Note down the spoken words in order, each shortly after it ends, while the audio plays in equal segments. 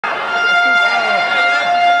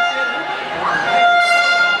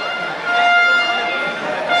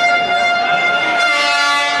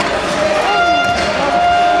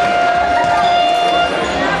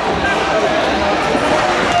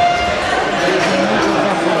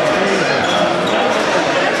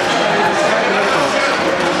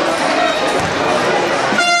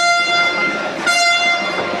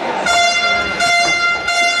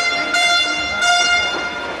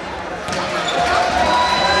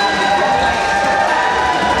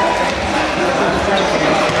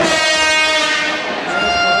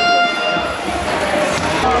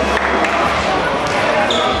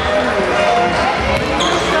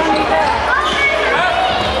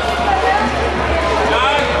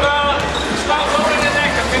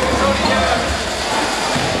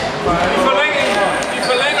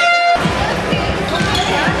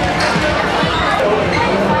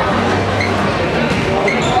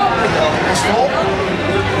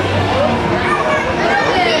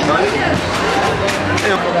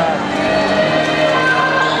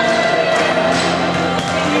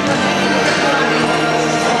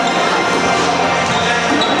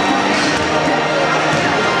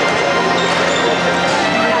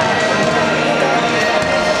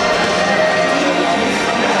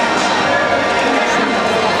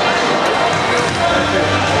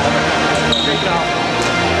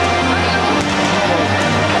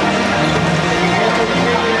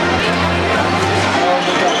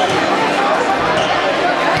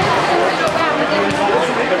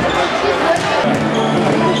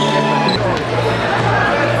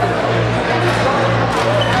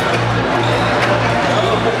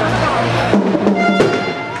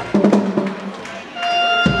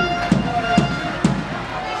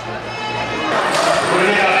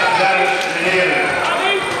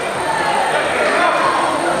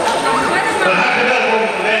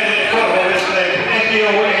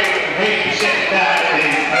zit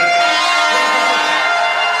daarin.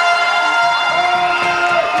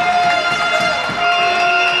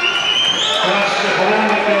 Zoals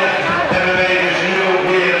gewoonlijk hebben wij dus nu ook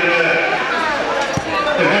weer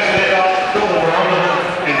de wedstrijd al onderhandelen.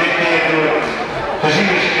 En dit keer door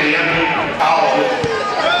gezieners en Jannie Aalde.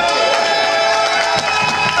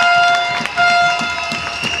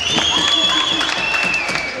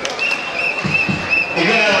 Ik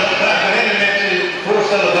wil graag beginnen met het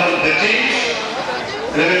voorstellen van de teams.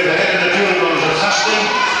 We hebben natuurlijk onze gasten.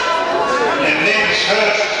 En ladies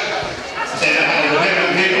first. En dan gaan we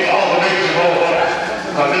beginnen weer op algemeen te volgen.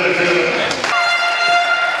 Maar willekeurig.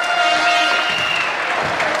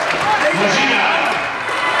 Mozina.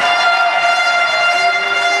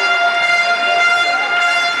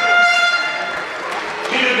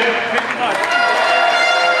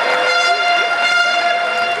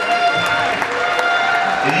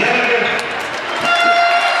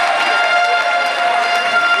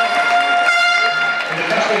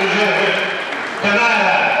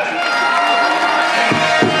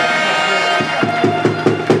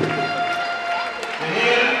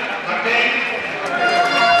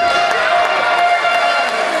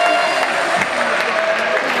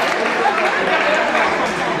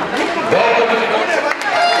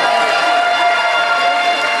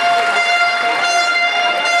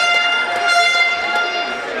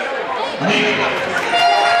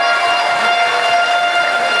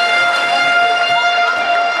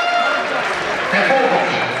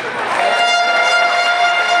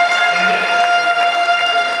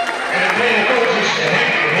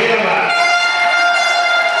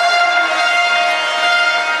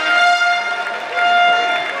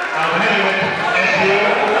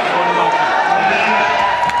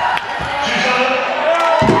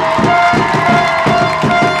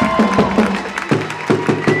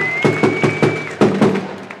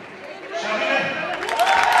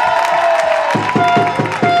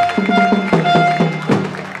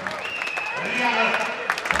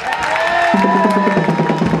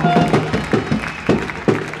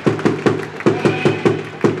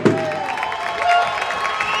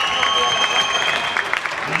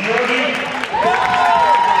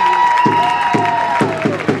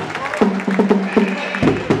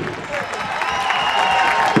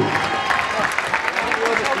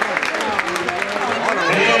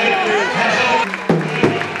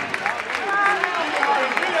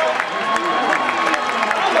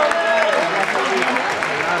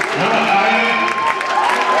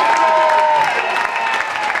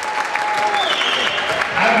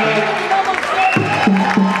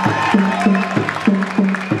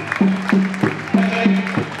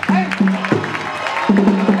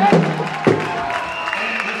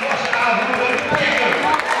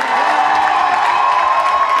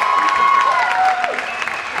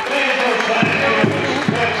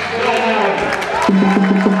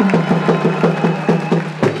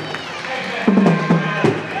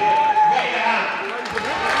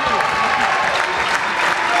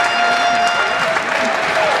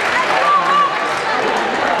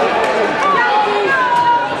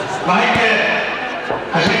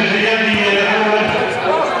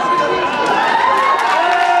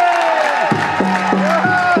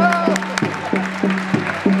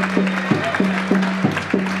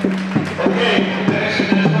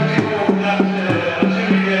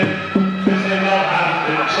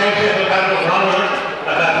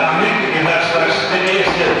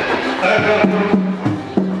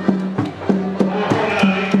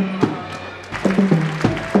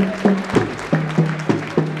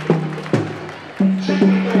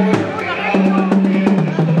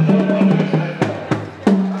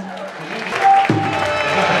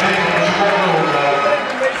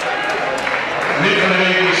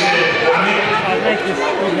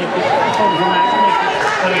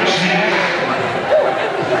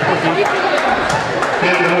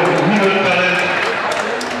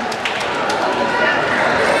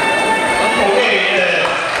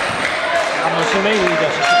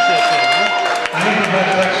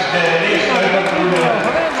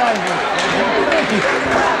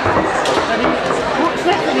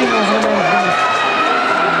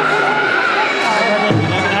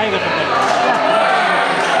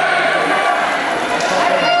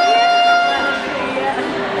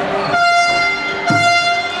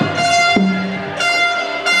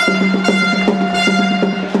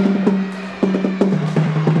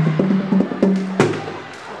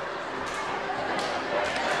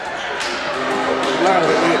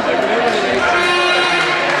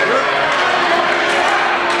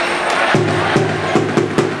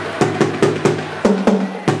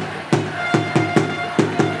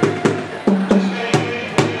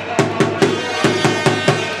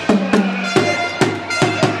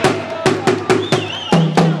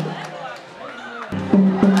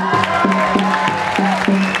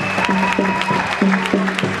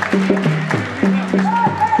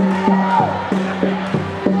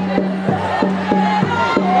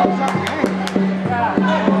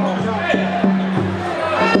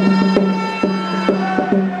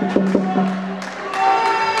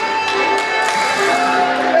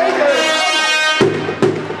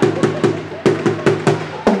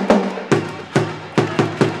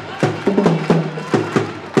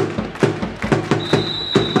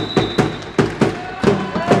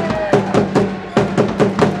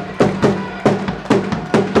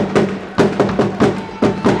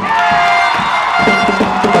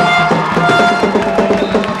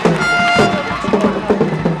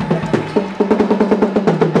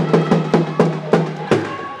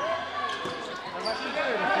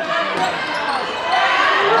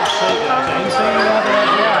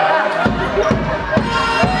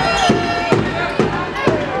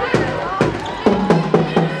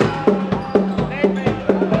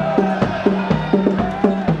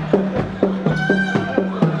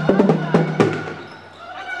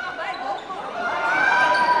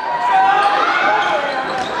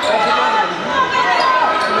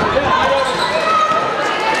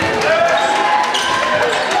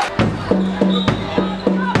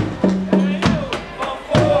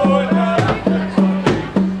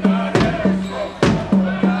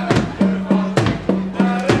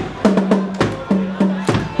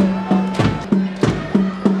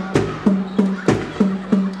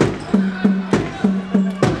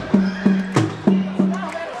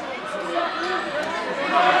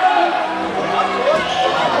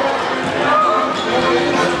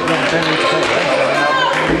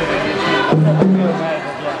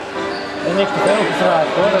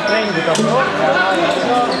 zo trainen we toch toch?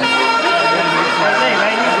 Nee,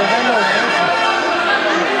 wij niet, wij lopen.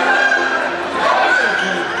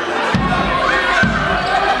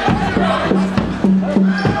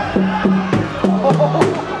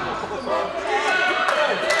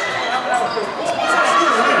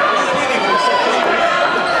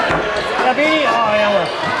 Ja, ben je niet? Oh, jammer.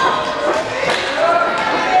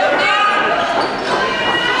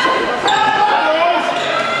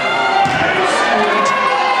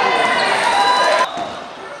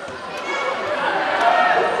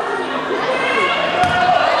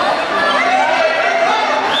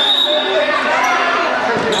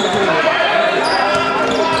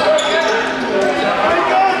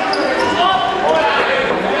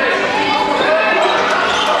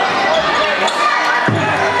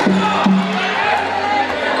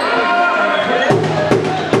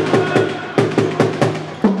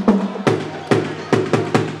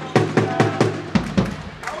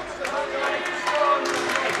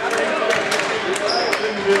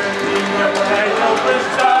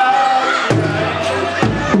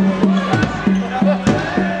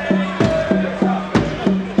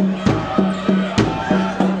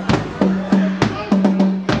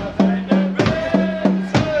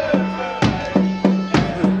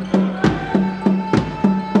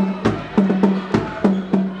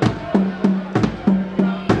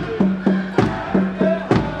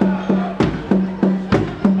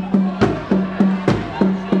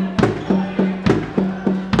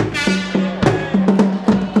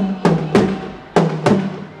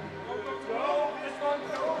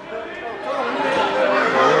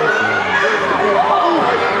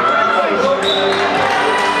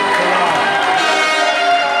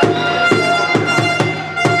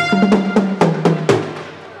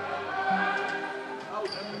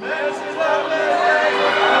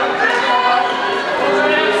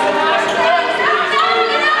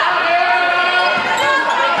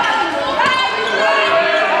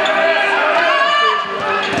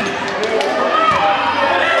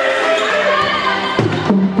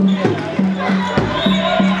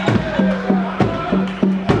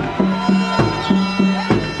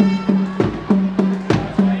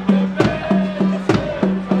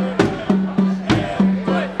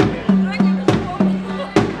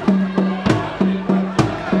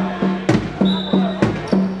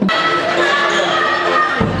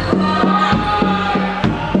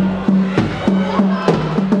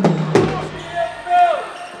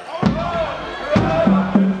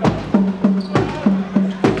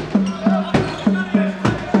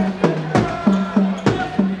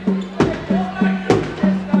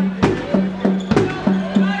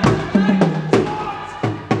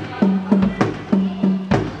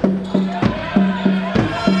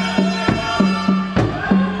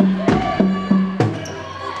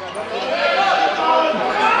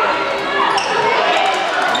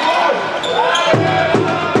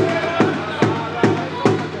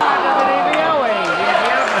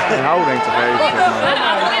 Houding te geven.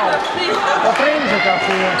 Wat trainen ze dat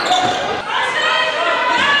voor?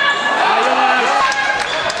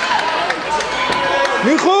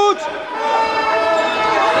 Nu goed!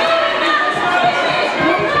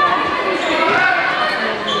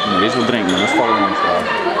 Dit is wat drinken, maar dat is vallen langs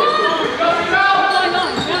daar.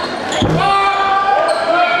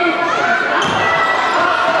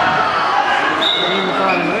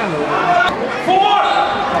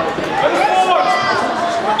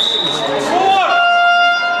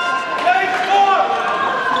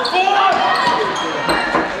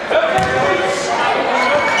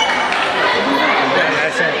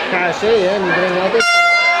 KC, hè, die brengen altijd.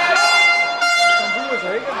 Kampioens,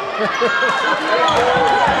 zeker?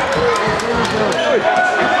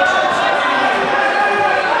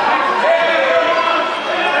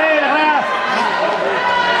 Hé, de Graaf!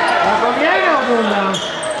 Wat kom jij nou doen dan?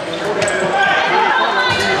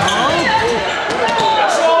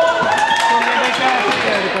 Kom je bij KC,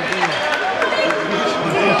 de kampioen.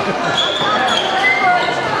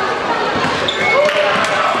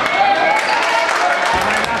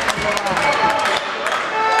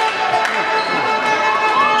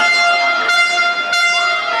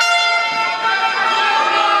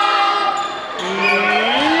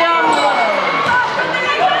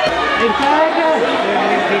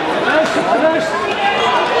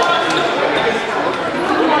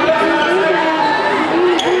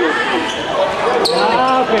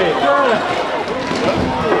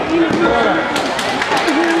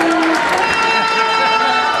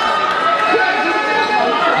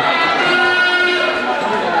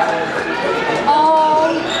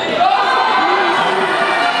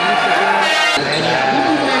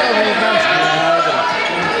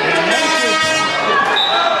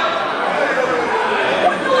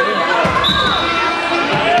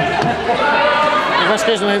 was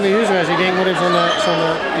gisteren nog even in huis. Ik denk, moet ik zo'n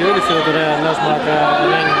oliefilter losmaken.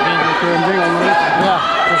 Ja,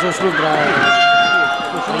 zo'n schroefdraaier.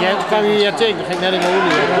 Jij kwam hier tegen, dan ging ik net in mijn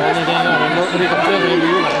olie. En ik denk, nou, dan moet ik op terug in de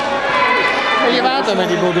olie. En je water met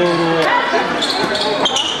die Bordeaux.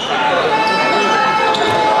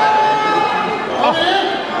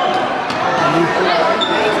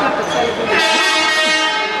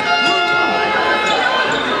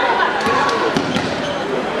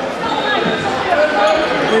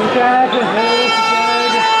 Even kijken,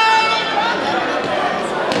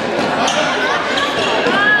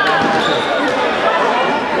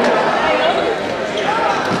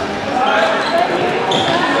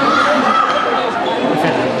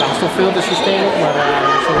 toch veel de systeem op, maar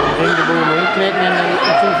zo'n ring de boel mee klikken en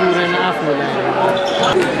toevoeren en afvoeren.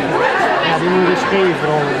 Ja, die moet dus scheef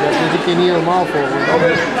rond, dat is hier niet helemaal voor.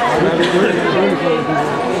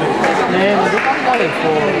 Nee, maar dat kan wel even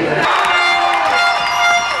voor.